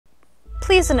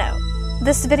Please note,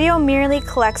 this video merely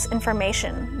collects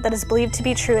information that is believed to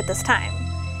be true at this time,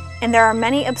 and there are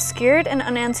many obscured and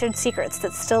unanswered secrets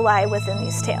that still lie within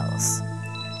these tales.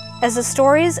 As the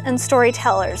stories and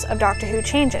storytellers of Doctor Who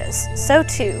changes, so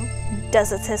too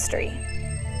does its history.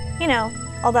 You know,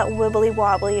 all that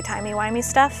wibbly-wobbly, timey-wimey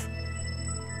stuff.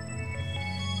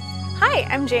 Hi,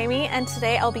 I'm Jamie, and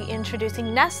today I'll be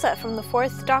introducing Nyssa from the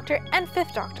 4th Doctor and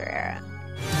 5th Doctor era.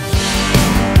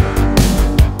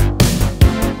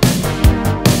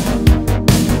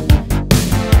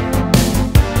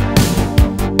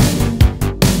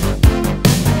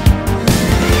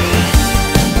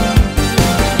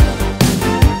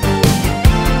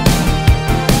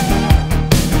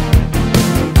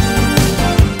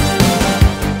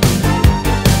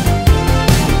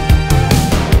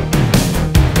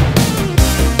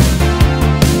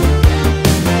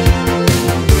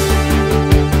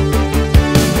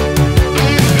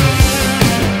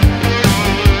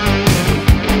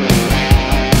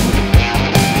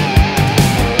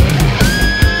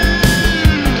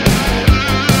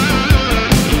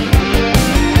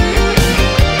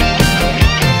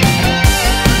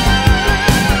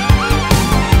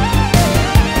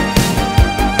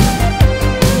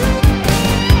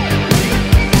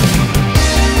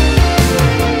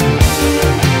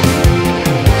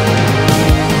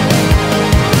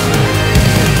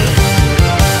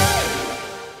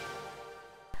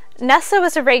 Nyssa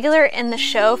was a regular in the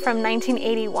show from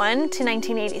 1981 to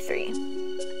 1983.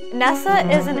 Nyssa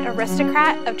is an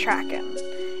aristocrat of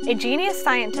Traken, a genius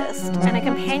scientist, and a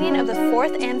companion of the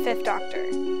 4th and 5th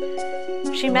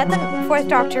Doctor. She met the 4th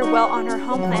Doctor while on her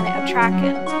home planet of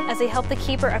Traken, as he helped the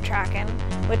Keeper of Traken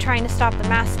with trying to stop the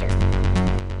Master.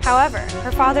 However,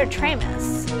 her father,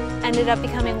 Tramus, ended up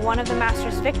becoming one of the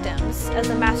Master's victims, as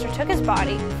the Master took his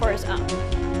body for his own.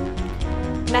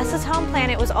 Nyssa's home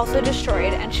planet was also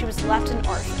destroyed, and she was left an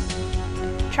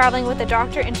orphan, traveling with the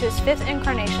Doctor into his 5th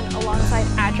incarnation alongside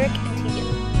Adric and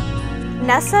Tegan.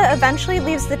 Nyssa eventually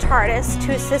leaves the TARDIS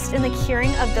to assist in the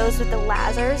curing of those with the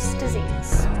Lazarus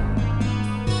disease.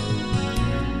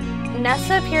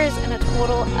 Nyssa appears in a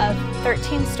total of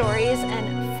 13 stories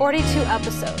and 42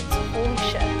 episodes. Holy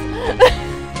shit.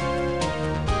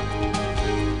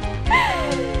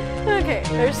 Okay,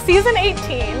 there's season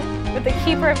 18 with the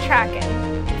Keeper of Traken.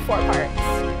 4 parts.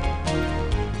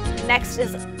 Next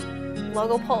is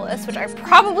Logopolis, which I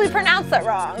probably pronounced that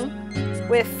wrong,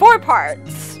 with 4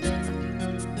 parts.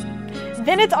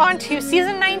 Then it's on to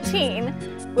season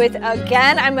 19 with,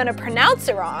 again, I'm going to pronounce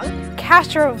it wrong,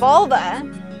 Castrovalva,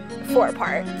 4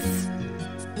 parts.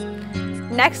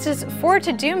 Next is Forward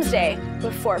to Doomsday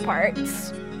with 4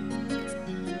 parts.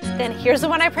 Then here's the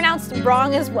one I pronounced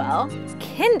wrong as well,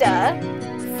 Kinda,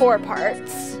 4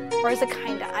 parts. Or is it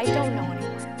kinda? I don't know anymore.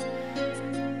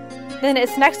 Then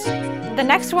the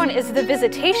next one is The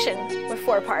Visitation with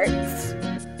 4 parts.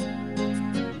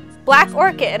 Black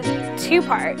Orchid, 2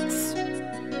 parts.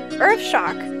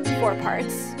 Earthshock, 4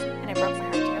 parts. And I broke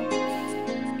my heart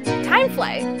too. Time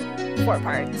Flight, 4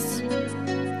 parts.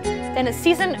 Then it's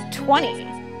season 20.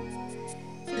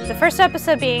 The first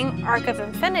episode being Arc of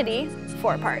Infinity,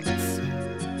 4 parts.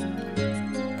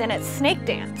 Then it's Snake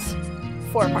Dance,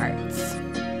 4 parts.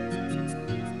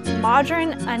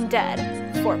 Modern Undead,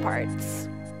 4 parts.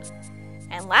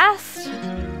 And last,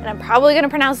 and I'm probably going to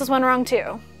pronounce this one wrong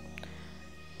too,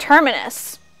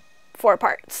 Terminus, 4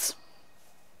 parts.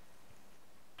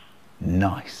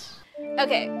 Nice.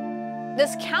 Okay,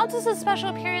 this counts as a special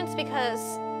appearance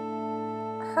because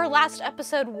her last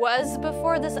episode was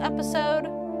before this episode,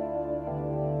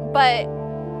 but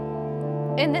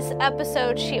in this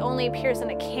episode she only appears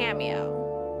in a cameo.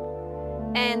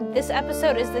 And this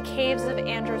episode is The Caves of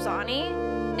Androzani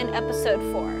in episode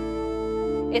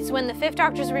 4. It's when the 5th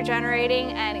Doctor's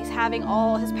regenerating and he's having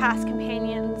all his past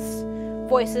companions'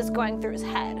 voices going through his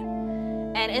head.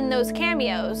 And in those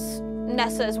cameos,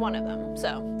 Nyssa is one of them.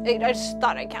 So I just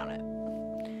thought I'd count it.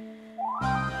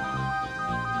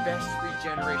 Best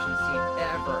regeneration scene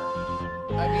ever.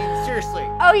 I mean, seriously.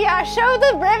 Oh yeah, show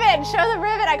the ribbon, show the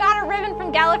ribbon. I got a ribbon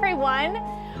from Gallifrey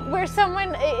 1 where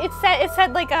someone, it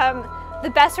said like, the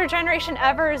best regeneration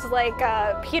ever is like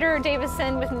Peter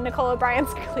Davison with Nicole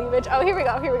O'Brien's cleavage. Oh, here we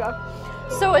go, here we go.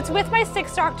 So it's with my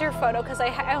 6th Doctor photo because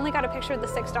I only got a picture of the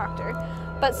 6th Doctor.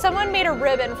 But someone made a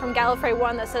ribbon from Gallifrey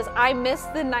 1 that says, I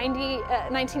missed the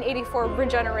 1984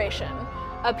 regeneration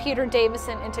of Peter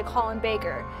Davison into Colin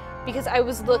Baker because I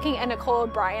was looking at Nicole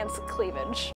O'Brien's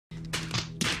cleavage.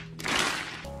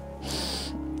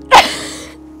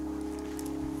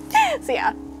 So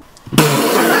yeah.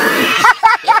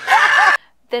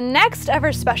 The next of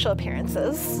her special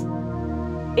appearances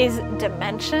is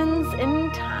Dimensions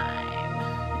in Time.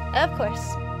 Of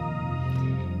course.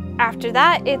 After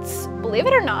that, it's, believe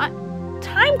it or not,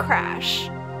 Time Crash,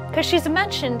 because she's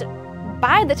mentioned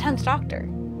by the 10th Doctor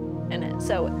in it.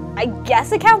 So I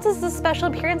guess it counts as a special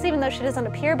appearance even though she doesn't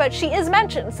appear, but she is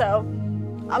mentioned, so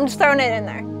I'm just throwing it in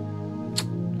there.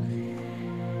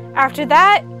 After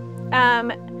that,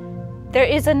 there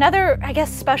is another, I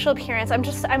guess, special appearance.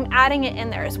 I'm adding it in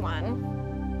there as one,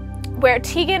 where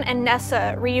Tegan and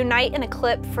Nyssa reunite in a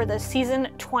clip for the season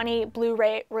 20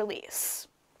 Blu-ray release.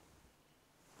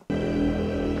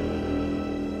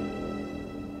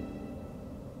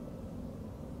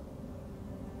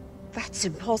 That's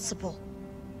impossible.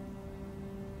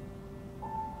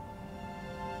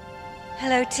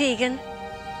 Hello, Tegan.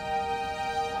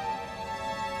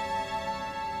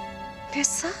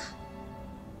 Nyssa?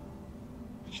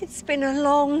 It's been a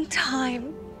long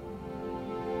time.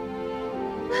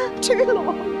 Too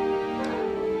long.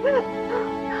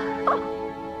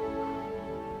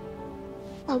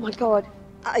 Oh my God.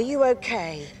 Are you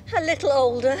okay? A little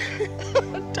older.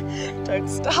 Don't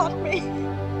start me.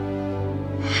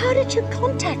 How did you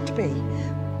contact me?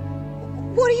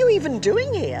 What are you even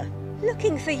doing here?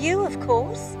 Looking for you, of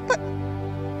course. But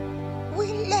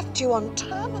we left you on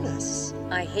Terminus.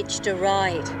 I hitched a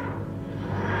ride.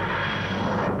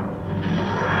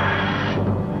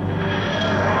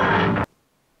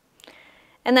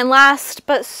 And then last,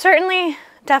 but certainly,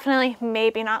 definitely,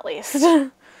 maybe not least,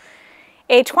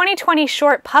 a 2020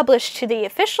 short published to the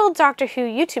official Doctor Who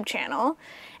YouTube channel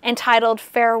entitled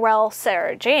Farewell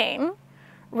Sarah Jane,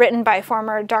 written by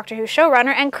former Doctor Who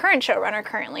showrunner and current showrunner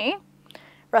currently,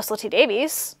 Russell T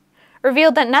Davies,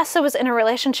 revealed that Nyssa was in a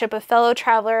relationship with fellow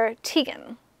traveler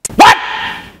Tegan. What?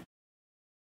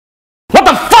 What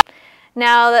the fuck?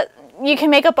 Now, that you can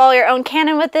make up all your own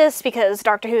canon with this, because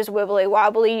Doctor Who is wibbly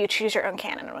wobbly, you choose your own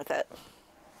canon with it.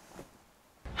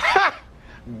 Ha!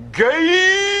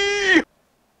 Gay!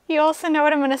 You also know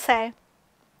what I'm gonna say.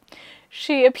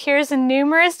 She appears in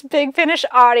numerous Big Finish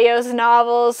audios,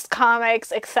 novels,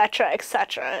 comics, etc.,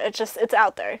 etc. It's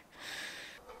out there.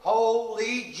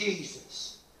 Holy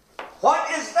Jesus. What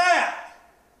is that?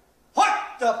 What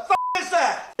the f*** is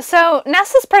that? So,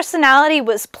 Nessa's personality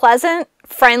was pleasant,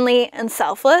 friendly, and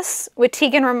selfless, with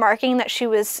Tegan remarking that she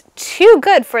was too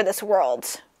good for this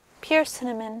world. Pure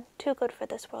cinnamon, too good for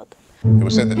this world. It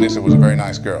was said that Nyssa was a very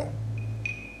nice girl.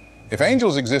 If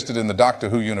angels existed in the Doctor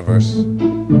Who universe,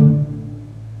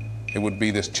 it would be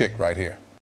this chick right here.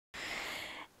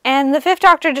 And the Fifth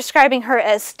Doctor describing her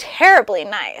as terribly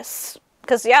nice.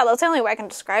 Because, yeah, that's the only way I can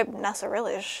describe Nyssa,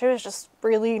 really. She was just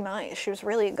really nice. She was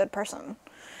really a good person.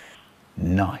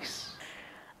 Nice.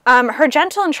 Her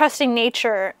gentle and trusting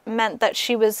nature meant that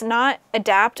she was not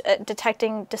adept at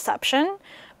detecting deception,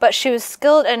 but she was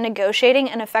skilled at negotiating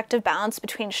an effective balance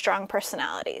between strong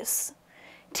personalities.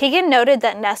 Tegan noted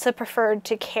that Nyssa preferred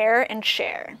to care and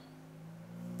share.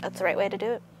 That's the right way to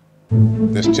do it.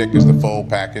 This chick is the full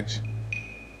package.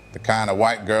 The kind of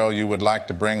white girl you would like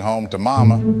to bring home to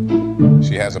mama.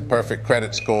 She has a perfect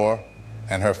credit score,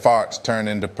 and her farts turn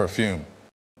into perfume.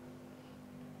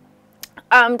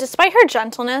 Despite her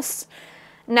gentleness,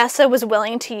 Nyssa was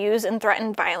willing to use and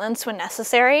threaten violence when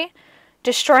necessary,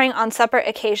 destroying on separate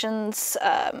occasions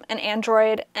an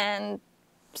android and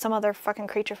some other fucking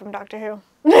creature from Doctor Who.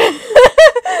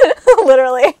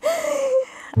 Literally.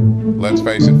 Let's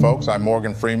face it, folks,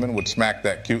 Morgan Freeman would smack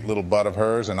that cute little butt of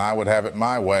hers, and I would have it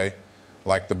my way,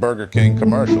 like the Burger King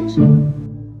commercials.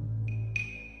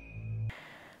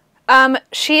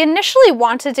 She initially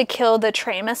wanted to kill the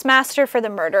Tramus Master for the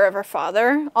murder of her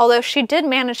father, although she did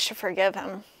manage to forgive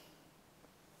him.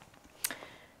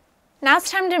 Now it's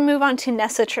time to move on to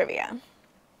Nyssa trivia.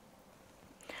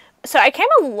 So I came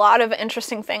a lot of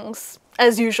interesting things,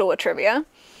 as usual with trivia,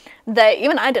 that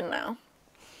even I didn't know.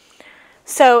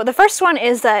 So the first one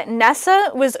is that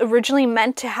Nyssa was originally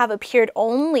meant to have appeared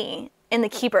only in The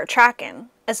Keeper of Traken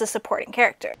as a supporting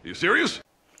character. Are you serious?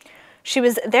 She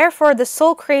was therefore the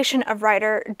sole creation of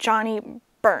writer Johnny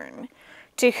Byrne,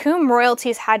 to whom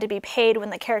royalties had to be paid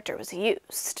when the character was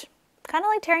used. Kind of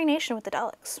like Terry Nation with the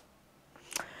Daleks.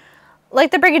 Like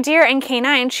the Brigadier and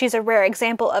K9, she's a rare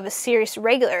example of a series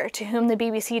regular to whom the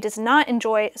BBC does not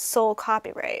enjoy sole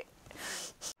copyright.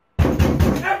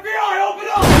 FBI, open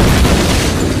up!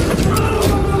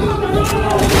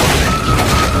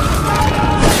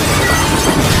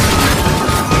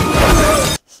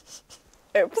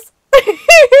 Oops.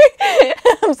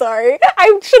 I'm sorry.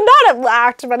 I should not have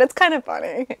laughed, but it's kind of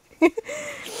funny.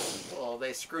 Well,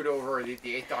 they screwed over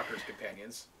the Eighth Doctor's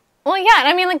companions. Well, yeah, and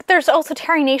I mean, like, there's also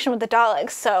Terry Nation with the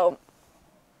Daleks, so...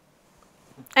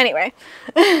 Anyway.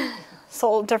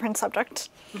 Whole different subject.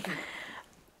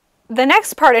 The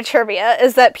next part of trivia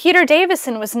is that Peter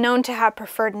Davison was known to have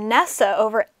preferred Nyssa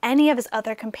over any of his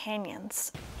other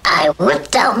companions. I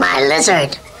whipped out my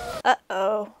lizard.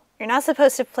 Uh-oh. You're not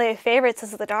supposed to play favorites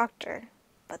as the Doctor,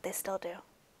 but they still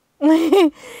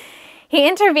do. He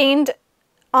intervened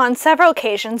on several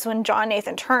occasions when John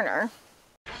Nathan Turner...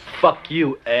 Fuck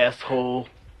you, asshole.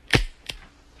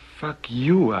 Fuck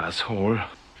you, asshole.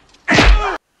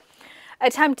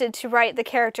 attempted to write the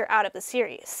character out of the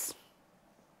series.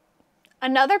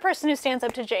 Another person who stands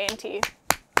up to JNT.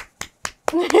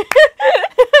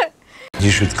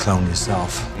 You should clone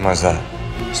yourself. Why's that?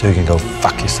 So you can go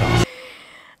fuck yourself.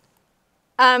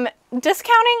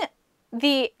 Discounting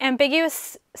the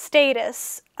ambiguous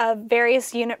status of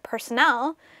various unit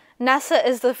personnel, Nyssa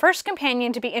is the first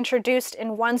companion to be introduced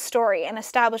in one story and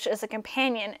established as a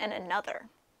companion in another.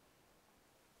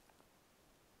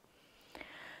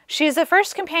 She is the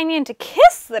first companion to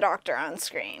kiss the Doctor on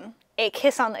screen. A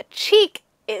kiss on the cheek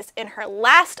is in her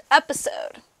last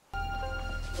episode.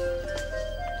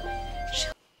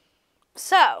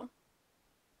 So,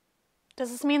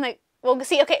 does this mean that, well,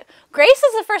 see, okay, Grace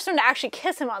is the first one to actually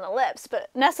kiss him on the lips, but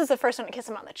Nessa's the first one to kiss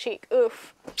him on the cheek.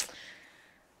 Oof.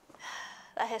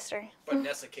 That history. But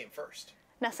Nyssa came first.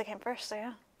 Nyssa came first, so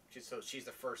yeah. So she's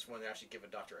the first one to actually give a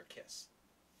Doctor a kiss.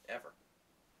 Ever.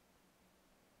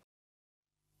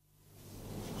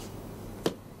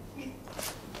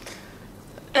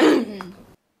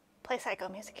 Play Psycho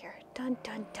music here. Dun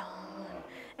dun dun.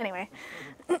 Anyway.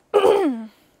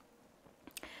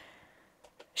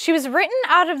 She was written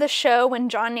out of the show when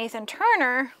John Nathan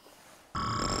Turner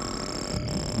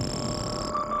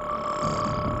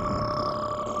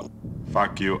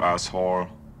Fuck you, asshole.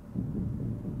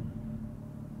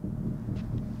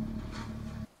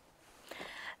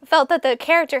 felt that the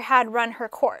character had run her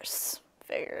course.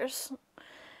 Figures.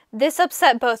 This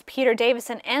upset both Peter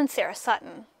Davison and Sarah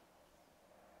Sutton.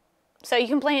 So you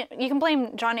can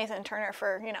blame John Nathan Turner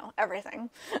for, you know, everything.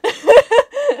 We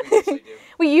usually do.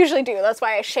 We usually do. That's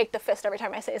why I shake the fist every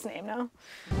time I say his name now.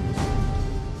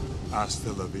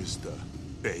 Hasta la vista,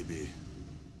 baby.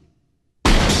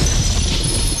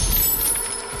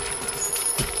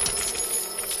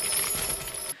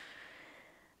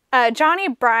 Johnny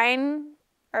Bryan,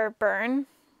 or Byrne,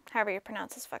 however you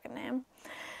pronounce his fucking name,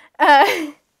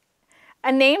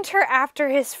 named her after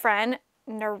his friend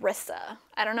Nyssa.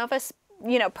 I don't know if I,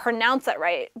 pronounce that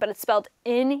right, but it's spelled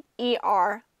Nerissa.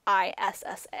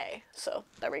 So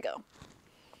there we go.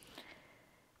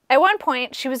 At one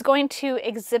point, she was going to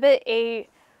exhibit a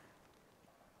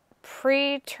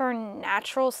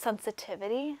preternatural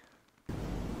sensitivity.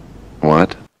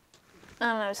 What? I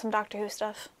don't know, some Doctor Who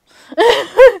stuff.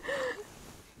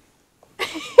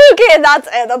 Okay, that's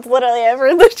it. That's literally it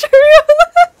for the trivia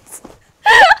on this.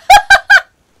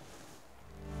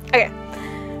 Okay.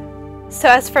 So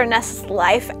as for Nessa's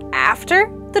life after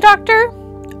the Doctor,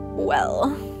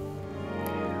 well,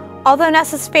 although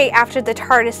Nessa's fate after the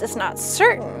TARDIS is not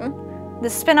certain, the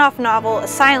spin-off novel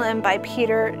Asylum by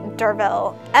Peter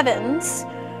Darvell Evans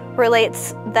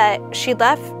relates that she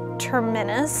left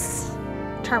Terminus,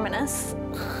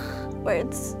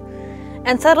 words,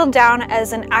 and settled down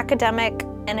as an academic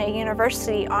in a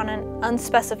university on an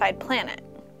unspecified planet.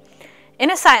 In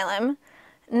Asylum,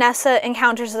 Nyssa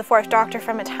encounters the Fourth Doctor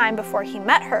from a time before he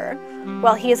met her,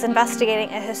 while he is investigating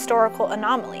a historical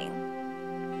anomaly.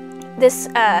 This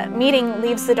meeting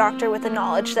leaves the Doctor with the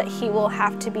knowledge that he will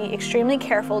have to be extremely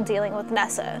careful dealing with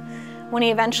Nyssa when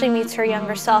he eventually meets her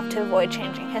younger self to avoid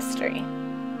changing history.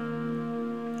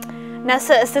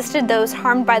 Nyssa assisted those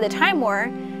harmed by the Time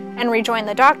War and rejoined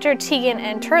the Doctor, Tegan,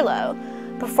 and Turlough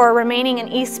before remaining in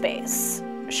E-Space.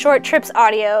 Short Trips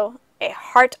Audio, a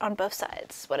heart on both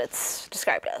sides, what it's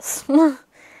described as.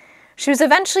 She was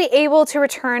eventually able to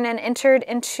return and entered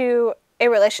into a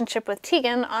relationship with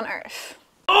Tegan on Earth.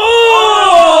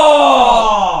 Oh!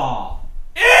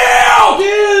 Ew!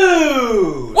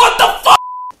 Dude! What the fuck?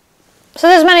 So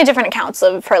there's many different accounts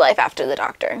of her life after the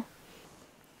Doctor.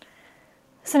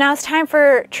 So now it's time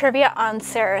for trivia on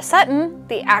Sarah Sutton,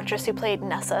 the actress who played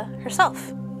Nyssa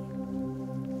herself.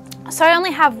 So I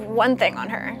only have one thing on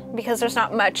her, because there's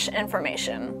not much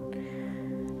information.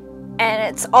 And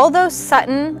it's, although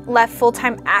Sutton left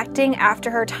full-time acting after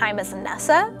her time as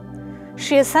Nyssa,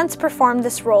 she has since performed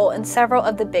this role in several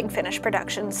of the Big Finish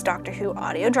Productions Doctor Who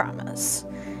audio dramas,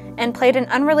 and played an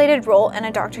unrelated role in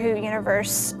a Doctor Who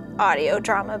Universe audio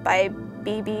drama by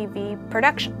BBV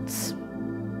Productions.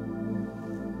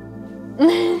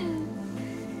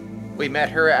 We met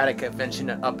her at a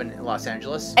convention up in Los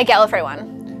Angeles. A Gallifrey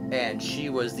one. And she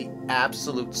was the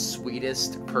absolute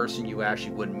sweetest person you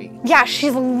actually would meet. Yeah,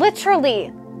 she's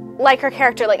literally like her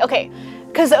character. Like, okay,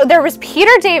 because there was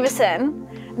Peter Davison,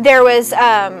 there was,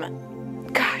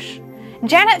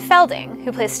 Janet Felding,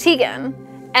 who plays Tegan,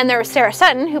 and there was Sarah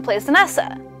Sutton, who plays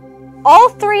Nyssa. All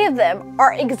three of them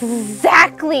are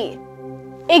exactly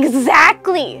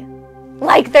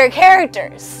like their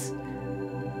characters.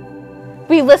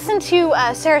 We listened to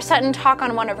Sarah Sutton talk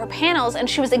on one of her panels, and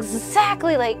she was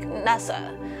exactly like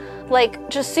Nyssa. Like,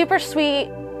 just super sweet,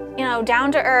 you know,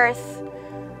 down to earth.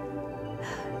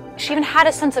 She even had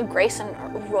a sense of grace and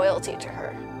royalty to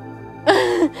her.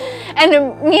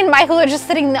 And me and Michael are just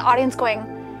sitting in the audience going,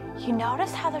 you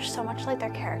notice how they're so much like their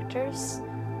characters?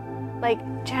 Like,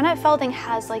 Janet Felding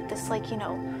has like this, like, you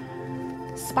know,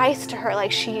 spice to her.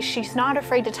 Like, she's not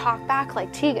afraid to talk back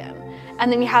like Tegan.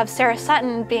 And then you have Sarah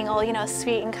Sutton being all, you know,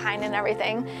 sweet and kind and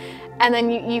everything. And then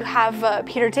you have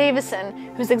Peter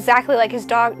Davison, who's exactly like his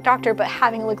doctor, but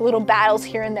having like little battles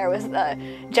here and there with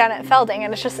Janet Felding.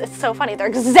 And it's so funny. They're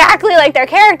exactly like their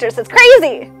characters. It's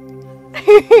crazy.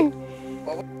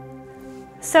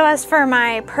 So as for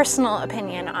my personal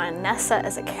opinion on Nyssa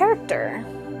as a character,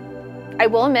 I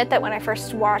will admit that when I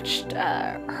first watched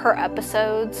her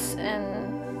episodes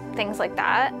and things like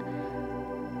that,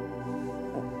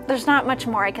 there's not much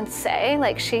more I can say.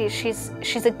 Like,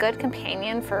 she's a good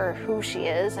companion for who she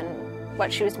is and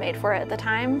what she was made for at the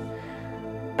time,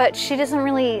 but she doesn't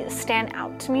really stand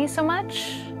out to me so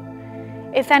much.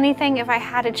 If anything, if I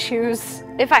had to choose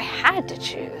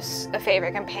a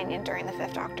favorite companion during the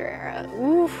Fifth Doctor era,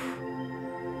 oof,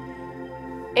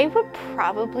 it would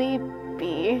probably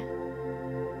be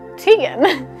Tegan.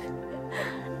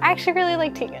 I actually really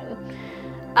like Tegan.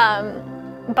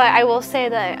 But I will say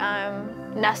that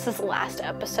Nessa's last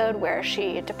episode, where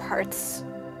she departs,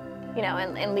 you know,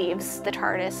 and leaves the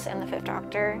TARDIS and the Fifth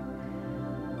Doctor,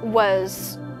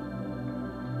 was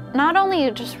not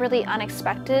only just really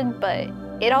unexpected, but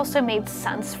it also made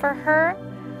sense for her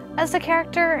as a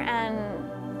character, and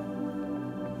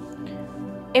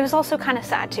it was also kind of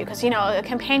sad too, because, you know, a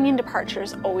companion departure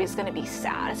is always going to be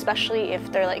sad, especially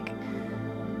if they're like,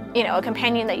 you know, a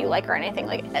companion that you like or anything.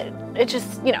 Like, it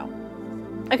just, you know,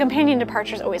 a companion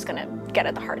departure is always going to get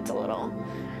at the hearts a little.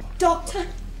 Doctor?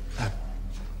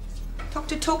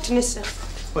 Doctor, talk to Nyssa.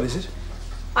 What is it?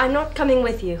 I'm not coming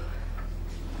with you.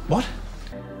 What?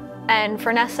 And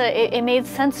for Nyssa, it made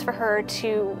sense for her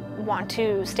to want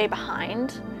to stay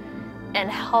behind and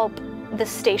help the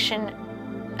station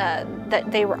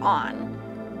that they were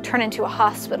on turn into a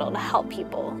hospital to help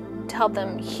people, to help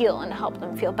them heal and to help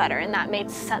them feel better. And that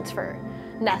made sense for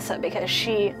Nyssa because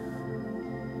she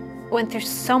went through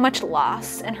so much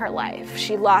loss in her life.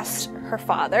 She lost her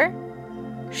father,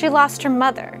 she lost her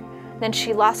mother, then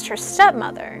she lost her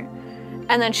stepmother,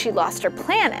 and then she lost her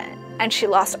planet, and she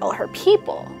lost all her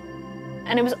people.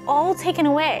 And it was all taken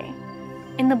away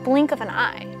in the blink of an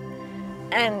eye.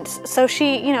 And so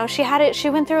she, you know, she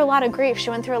went through a lot of grief, she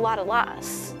went through a lot of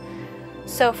loss.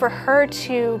 So for her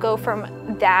to go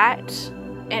from that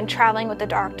and traveling with the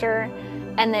Doctor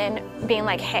and then being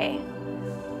like, hey,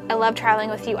 I love traveling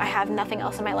with you, I have nothing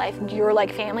else in my life, you're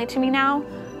like family to me now,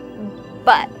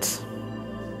 but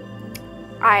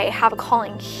I have a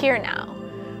calling here now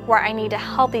where I need to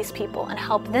help these people and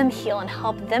help them heal and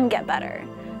help them get better,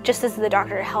 just as the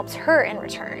Doctor helps her in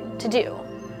return to do,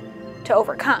 to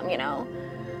overcome, you know.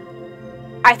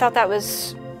 I thought that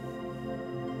was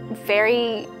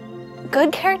very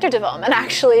good character development,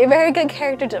 actually, very good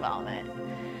character development.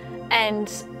 And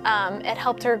it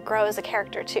helped her grow as a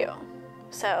character too.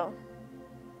 So,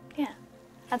 yeah,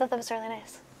 I thought that was really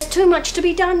nice. There's too much to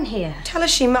be done here. Tell her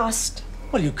she must.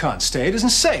 Well, you can't stay. It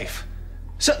isn't safe.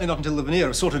 Certainly not until the Veneer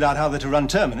have sorted out how they're to run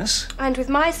Terminus. And with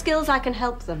my skills, I can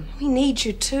help them. We need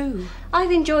you too.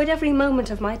 I've enjoyed every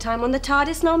moment of my time on the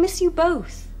TARDIS, and I'll miss you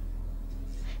both.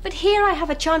 But here I have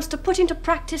a chance to put into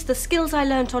practice the skills I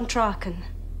learnt on Traken.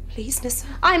 Please, Nyssa.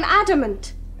 I'm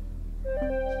adamant.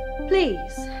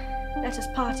 Please, let us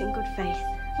part in good faith.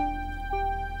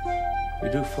 We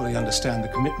do fully understand the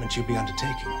commitment you'll be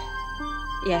undertaking.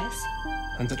 Yes.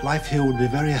 And that life here would be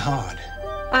very hard.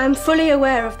 I'm fully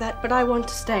aware of that, but I want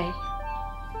to stay.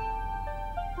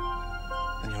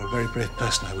 And you're a very brave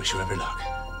person. I wish you every luck.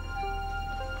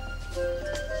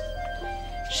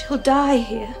 She'll die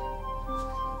here.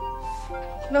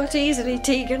 Not easily,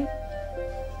 Tegan.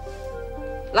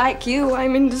 Like you,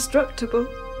 I'm indestructible.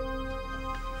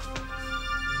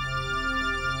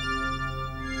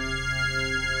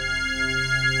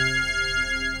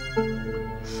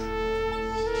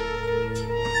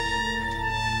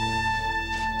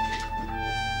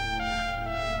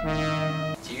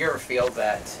 Do you ever feel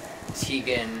that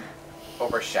Tegan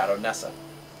overshadowed Nyssa?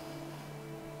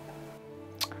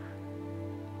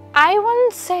 I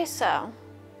wouldn't say so.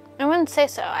 I wouldn't say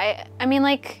so. I mean,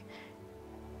 like,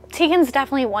 Tegan's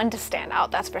definitely one to stand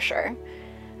out, that's for sure.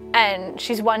 And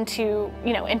she's one to,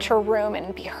 you know, enter a room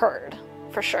and be heard,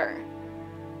 for sure.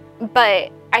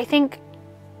 But I think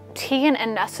Tegan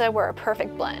and Nyssa were a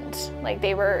perfect blend. Like,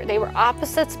 they were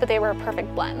opposites, but they were a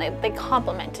perfect blend. They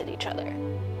complemented each other.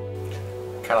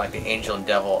 Kind of like the angel and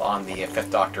devil on the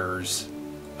Fifth Doctor's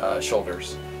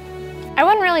shoulders. I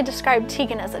wouldn't really describe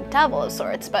Tegan as a devil of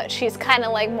sorts, but she's kind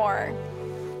of like more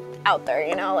out there,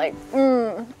 you know, like,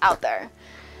 out there.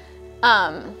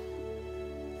 I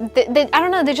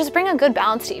don't know, they just bring a good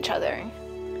balance to each other.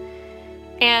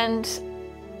 And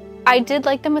I did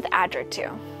like them with Adric too.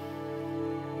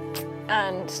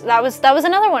 And that was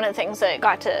another one of the things that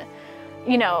got to,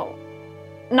 you know,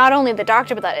 not only the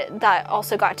Doctor, but that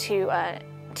also got to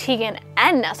Tegan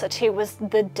and Nyssa too, was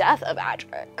the death of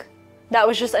Adric. That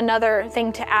was just another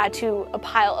thing to add to a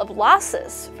pile of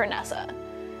losses for Nyssa,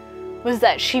 was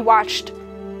that she watched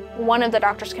one of the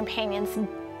Doctor's companions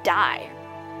die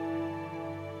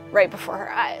right before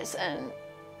her eyes, and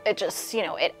it just, you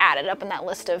know, it added up in that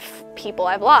list of people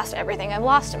I've lost, everything I've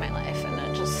lost in my life, and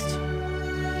it just...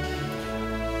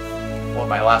 Well,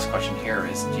 my last question here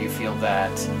is, do you feel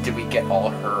that, did we get all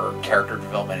her character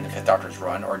development in the Fifth Doctor's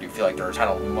run, or do you feel like there was kind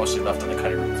of mostly left on the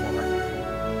cutting room floor?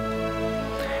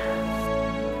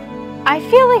 I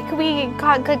feel like we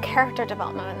got good character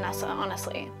development with Nyssa,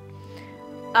 honestly.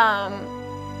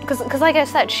 Because like I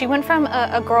said, she went from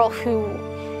a girl who,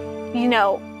 you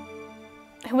know,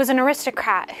 who was an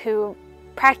aristocrat, who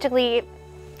practically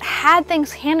had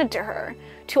things handed to her,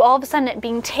 to all of a sudden it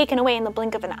being taken away in the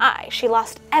blink of an eye. She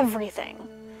lost everything.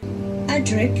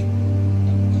 Adric,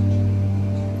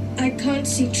 I can't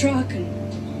see Traken.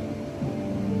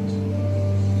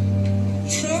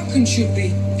 Traken should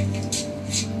be.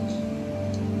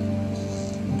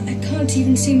 I can't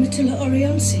even see Metula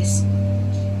Orionsis.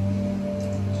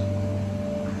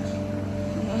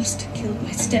 The master killed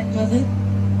my stepmother,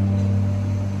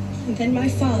 and then my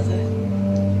father.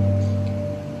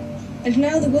 And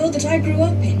now the world that I grew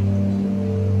up in.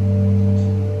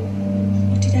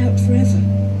 Blotted out forever.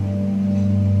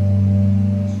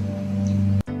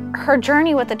 Her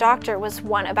journey with the Doctor was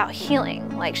one about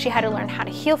healing. Like, she had to learn how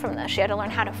to heal from this. She had to learn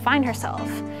how to find herself.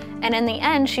 And in the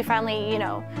end, she finally, you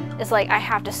know, is like, I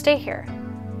have to stay here.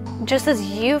 Just as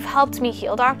you've helped me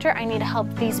heal, Doctor, I need to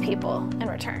help these people in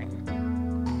return.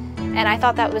 And I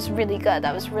thought that was really good.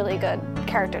 That was really good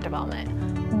character development.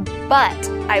 But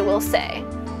I will say,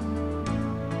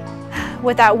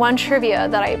 with that one trivia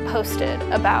that I posted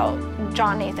about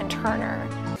John Nathan Turner.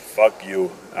 Fuck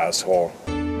you, asshole.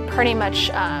 Pretty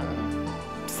much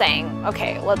saying,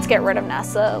 okay, let's get rid of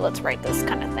Nyssa, let's write this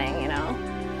kind of thing, you know?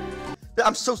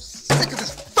 I'm so sick of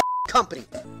this company.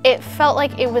 It felt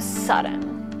like it was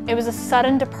sudden. It was a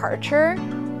sudden departure,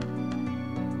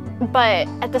 but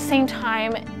at the same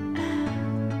time,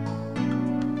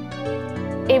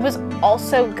 it was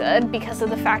also good because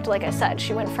of the fact, like I said,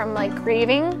 she went from like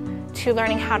grieving to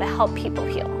learning how to help people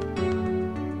heal.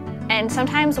 And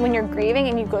sometimes when you're grieving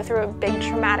and you go through a big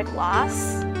traumatic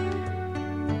loss,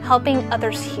 helping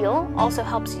others heal also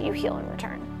helps you heal in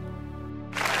return.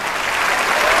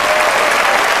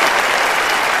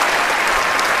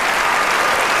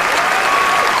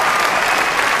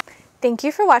 Thank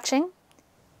you for watching.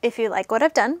 If you like what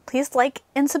I've done, please like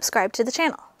and subscribe to the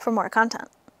channel for more content.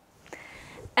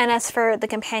 And as for the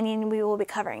companion we will be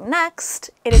covering next,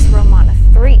 it is Romana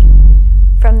 3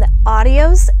 from the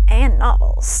audios and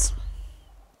novels.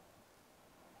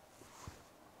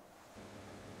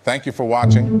 Thank you for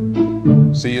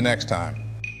watching. See you next time.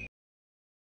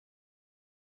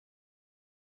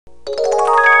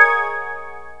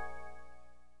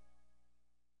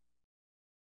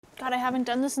 God, I haven't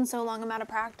done this in so long. I'm out of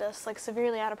practice, like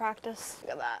severely out of practice.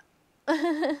 Look at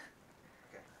that.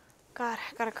 God,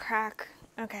 I got a crack.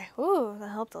 Okay, ooh, that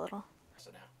helped a little.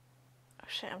 Oh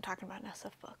shit, I'm talking about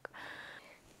Nyssa, fuck.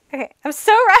 Okay, I'm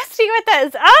so rusty with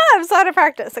this. I'm so out of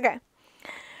practice. Okay.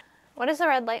 What does the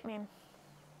red light mean?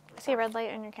 I see a red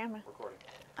light on your camera. Recording.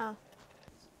 Oh.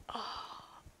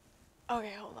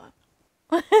 Okay, hold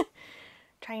on.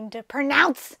 Trying to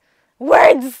pronounce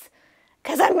words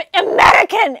because I'm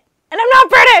American and I'm not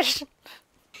British.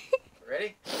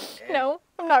 Ready? Yeah. No,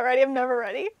 I'm not ready. I'm never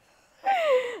ready.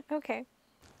 Okay.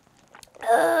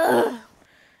 Ugh.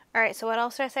 All right, so what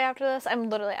else do I say after this? I'm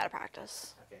literally out of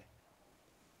practice. Okay.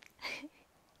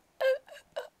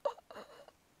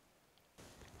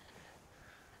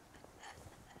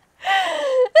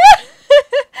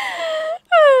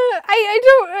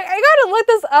 I gotta look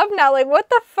this up now. Like, what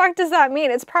the fuck does that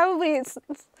mean? It's probably it's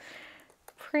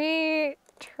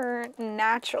Turn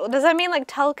natural. Does that mean like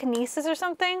telekinesis or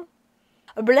something?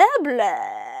 Blah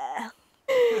blah.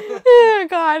 Oh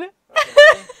God.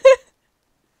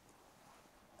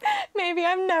 Maybe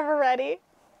I'm never ready.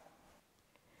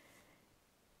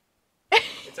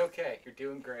 It's okay. You're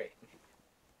doing great.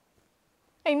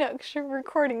 I know, because you're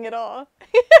recording it all.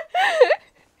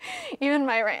 Even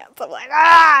my rants, I'm like,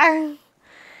 ah!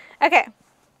 Okay.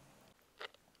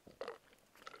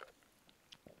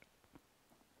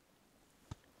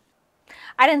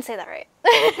 I didn't say that right.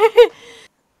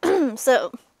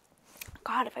 So,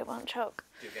 God, if I won't choke.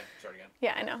 Do it again. Start again.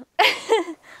 Yeah, I know.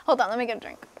 Hold on, let me get a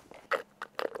drink.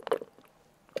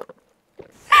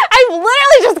 I'm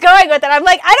literally just going with it. I'm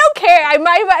like, I don't care.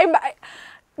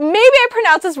 Maybe I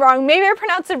pronounce this wrong. Maybe I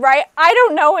pronounce it right. I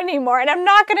don't know anymore, and I'm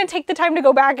not going to take the time to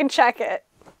go back and check it.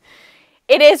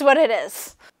 It is what it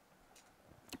is.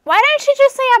 Why don't you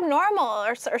just say abnormal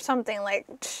or something like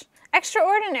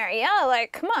extraordinary? Yeah,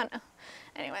 like, come on.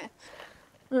 Anyway.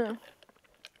 And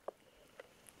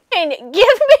give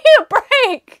me a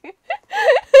break.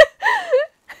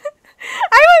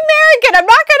 I'm American. I'm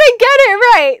not going to get it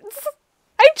right.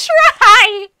 I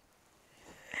try.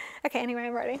 Okay, anyway,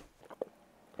 I'm ready.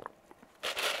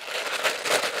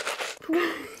 I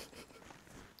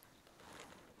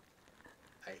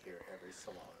hear every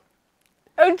syllable.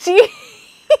 Oh, geez.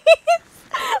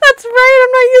 That's right.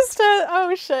 I'm not used to.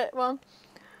 Oh, shit. Well.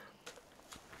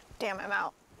 Damn, I'm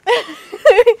out.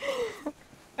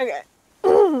 Okay.